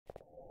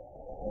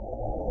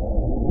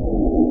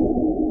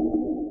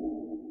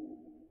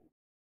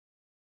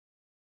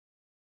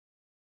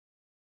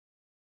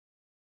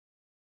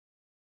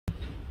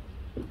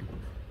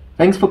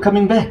Thanks for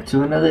coming back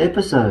to another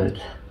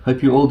episode.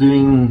 Hope you're all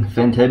doing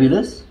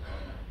fantabulous.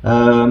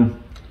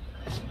 On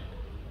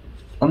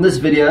this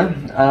video,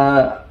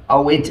 I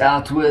went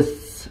out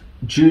with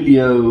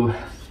Giulio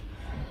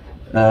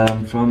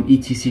from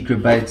Itties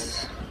Secret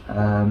Baits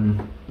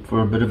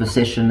for a bit of a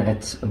session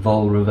at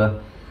Vaal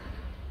River.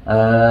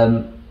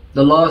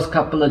 The last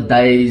couple of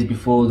days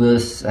before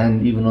this,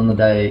 and even on the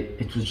day,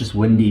 it was just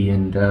windy,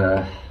 and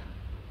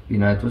you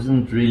know, it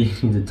wasn't really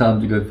the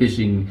time to go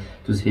fishing.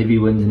 It was heavy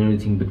winds and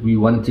everything, but we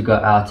wanted to go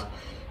out,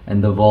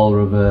 and the Vaal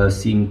River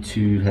seemed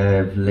to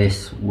have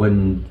less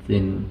wind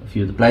than a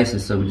few of the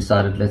places, so we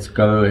decided let's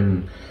go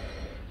and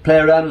play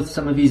around with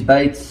some of these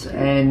baits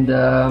and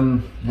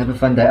have a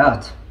fun day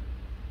out.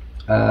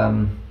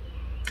 And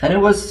it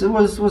was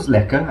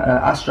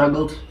lekker. I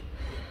struggled,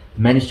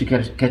 managed to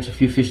catch a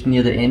few fish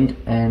near the end,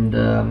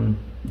 and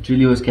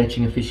Giulio was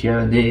catching a fish here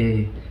and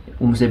there.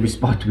 Almost every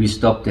spot we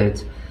stopped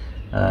at,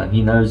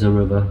 he knows the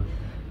river,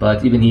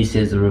 but even he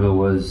says the river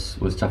was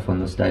tough on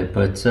this day.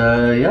 But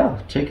yeah,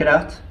 check it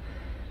out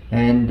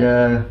and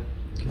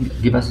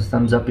give us a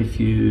thumbs up if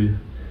you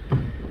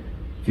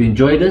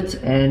enjoyed it,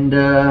 and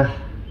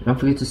don't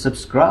forget to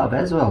subscribe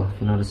as well if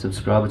you're not a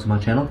subscriber to my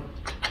channel.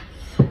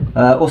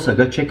 Also,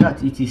 go check out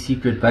Itties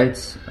Secret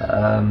Baits.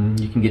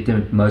 You can get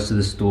them at most of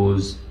the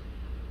stores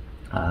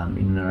in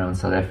and around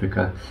South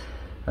Africa.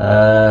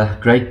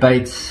 Great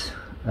baits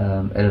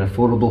at an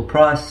affordable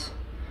price,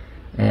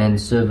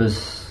 and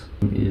service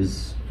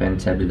is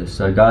fantabulous.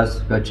 So guys,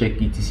 go check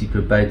Itties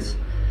Secret Baits,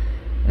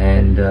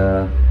 and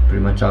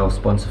pretty much our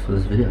sponsor for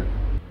this video.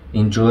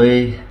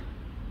 Enjoy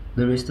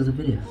the rest of the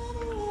video.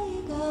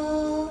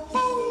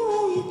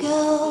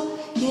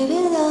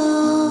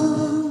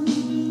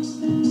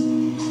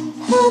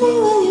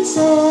 Anywhere you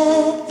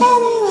say,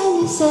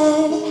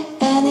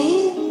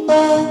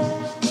 anywhere.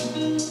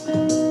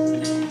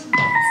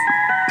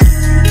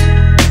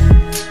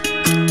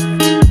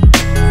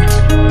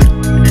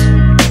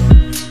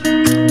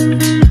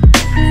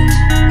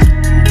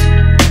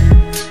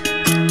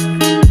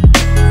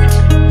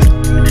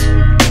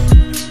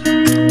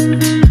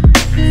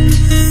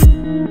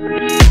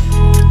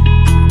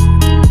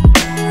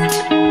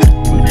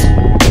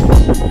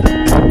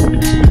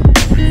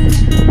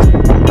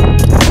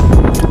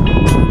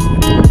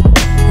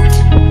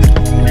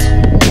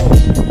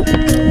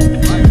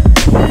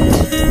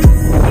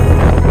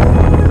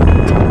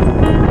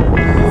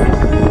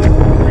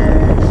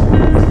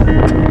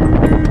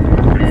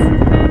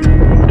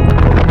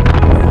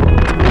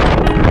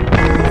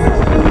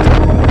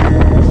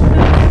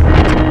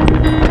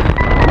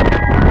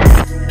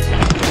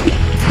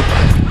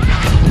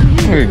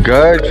 There we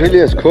go,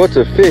 Giulio's caught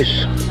a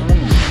fish.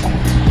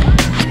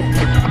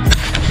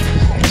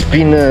 It's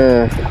been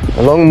a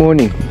long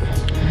morning.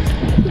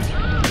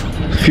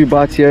 A few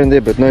bites here and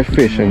there, but no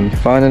fish, and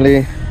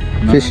finally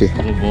fishy.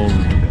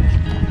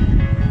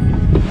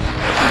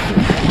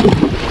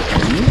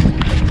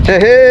 Hey,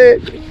 hey!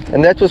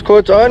 And that was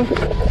caught on?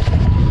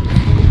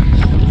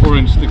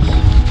 4-inch sticks,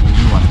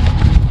 new one,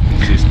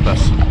 Itties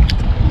Plus,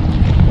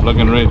 black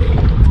and red.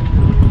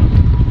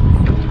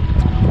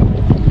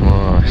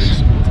 Nice.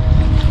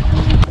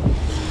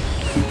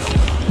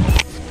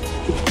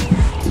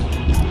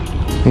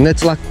 And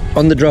that's like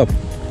on the drop,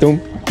 boom,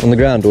 on the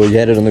ground, or you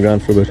had it on the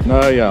ground for a bit?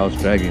 No, yeah, I was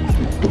dragging.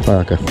 Oh,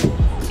 okay.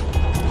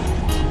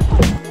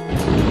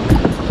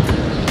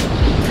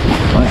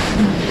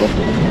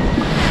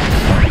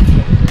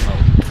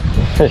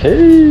 Hey,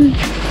 hey.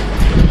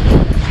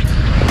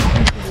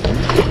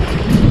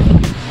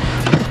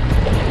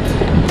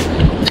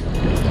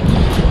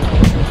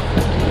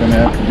 Gonna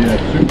have to be a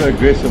super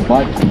aggressive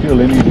bite to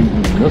kill anything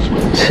in this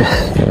one.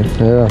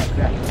 Yeah.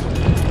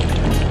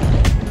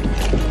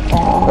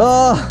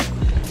 Oh,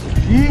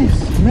 jeez,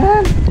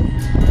 man.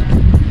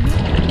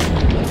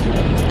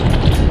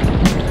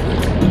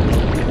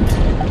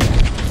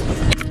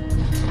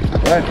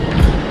 Right.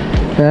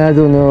 I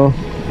don't know.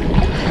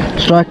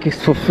 Strike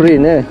is for free,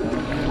 ne?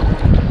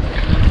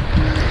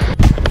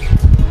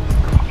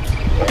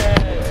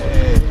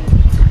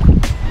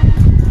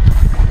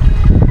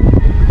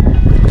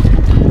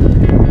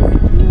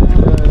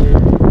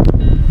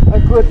 I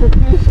caught a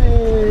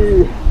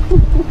fishy!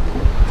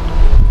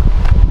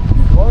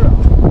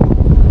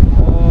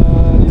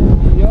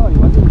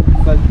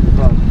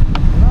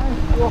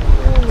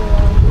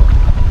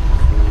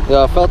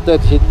 Yeah, I felt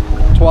that hit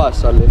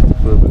twice. I left it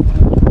for a bit.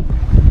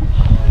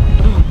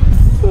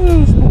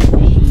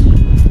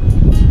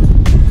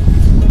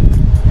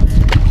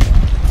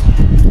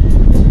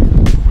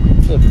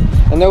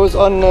 And that was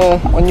on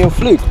your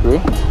fluke, bro.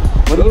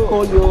 What do you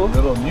call your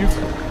little nuke?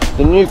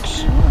 The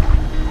nukes.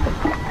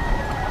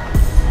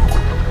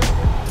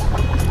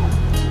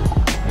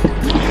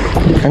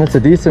 And it's a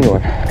decent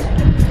one.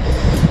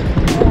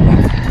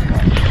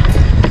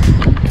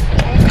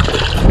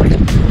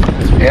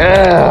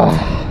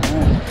 Yeah.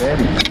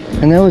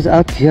 And that was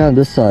out here on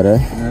this side, eh?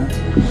 Yeah.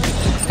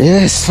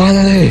 Yes,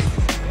 finally.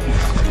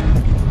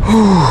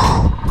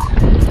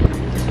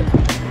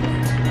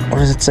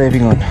 What is it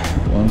saving on?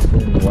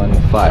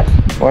 1.15.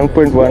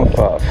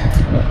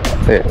 1.15.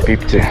 There,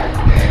 beep too.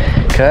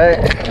 Okay,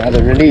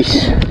 another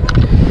release.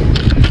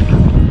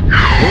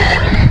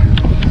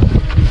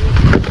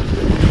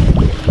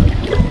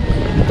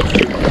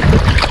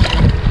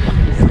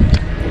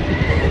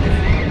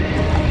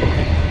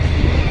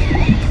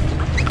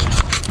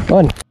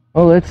 One.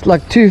 Oh, that's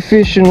like 2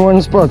 fish in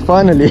one spot,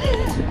 finally.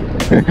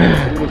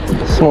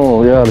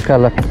 Small, yeah, the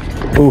color.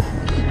 Ooh.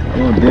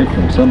 Oh, dead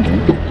from something.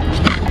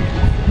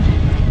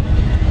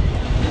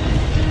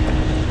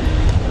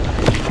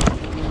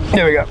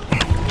 There we go.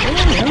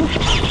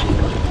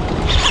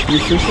 You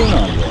fish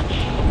around there.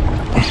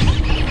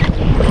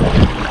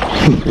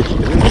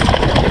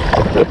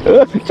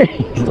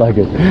 It's like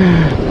it.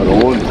 At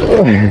all.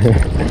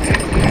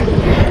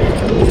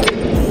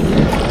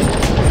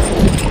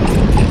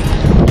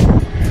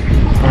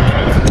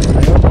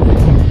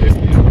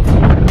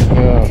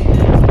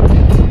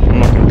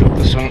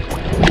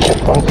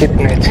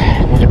 Net,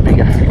 need a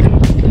bigger.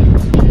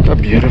 How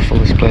beautiful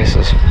this place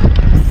is.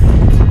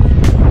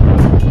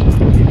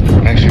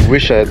 I actually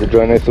wish I had the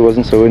drone if it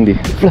wasn't so windy.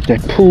 Look at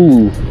that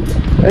pool.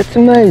 That's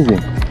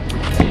amazing.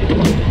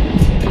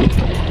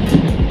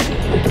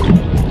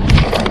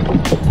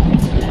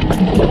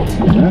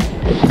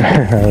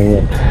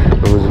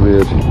 It was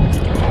weird.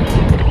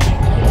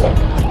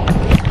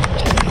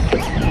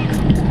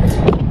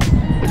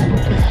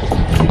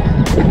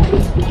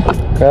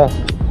 Yeah.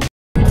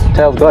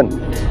 Tail's gone.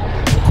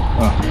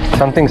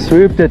 Something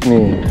swooped at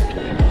me.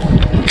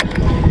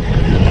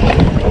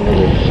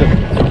 Another ship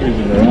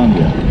squeezing around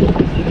here.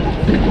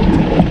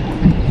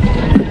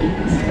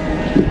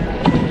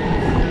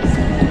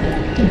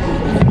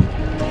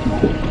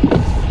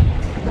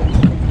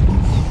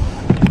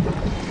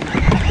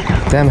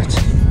 Damn it.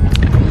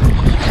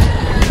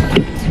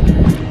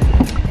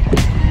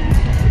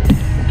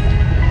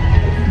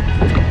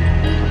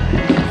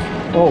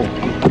 Oh,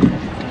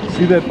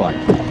 see that bite?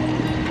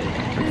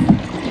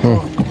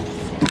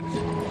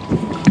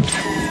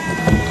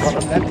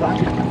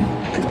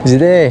 Is it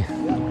there?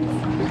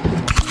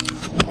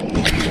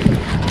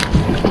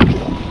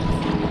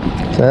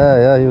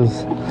 Yeah, he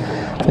was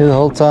the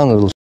whole time.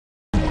 Little.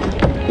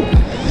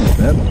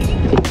 That?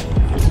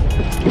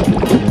 I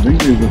think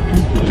there's a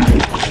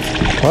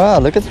few. Wow,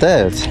 look at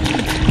that.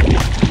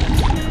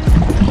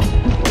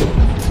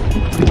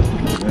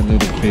 That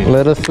little fish.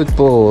 Little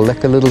football,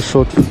 like a little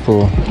short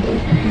football.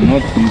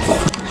 Not these.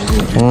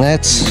 And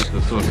that's.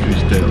 The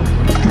swordfish tail.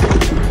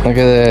 Look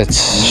at that.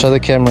 Show the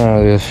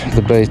camera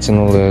the bait and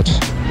all that.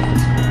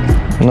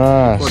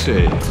 Nice.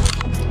 Okay.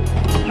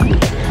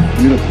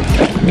 Beautiful.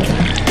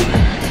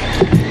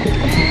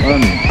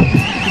 Only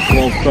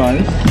 12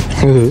 tries.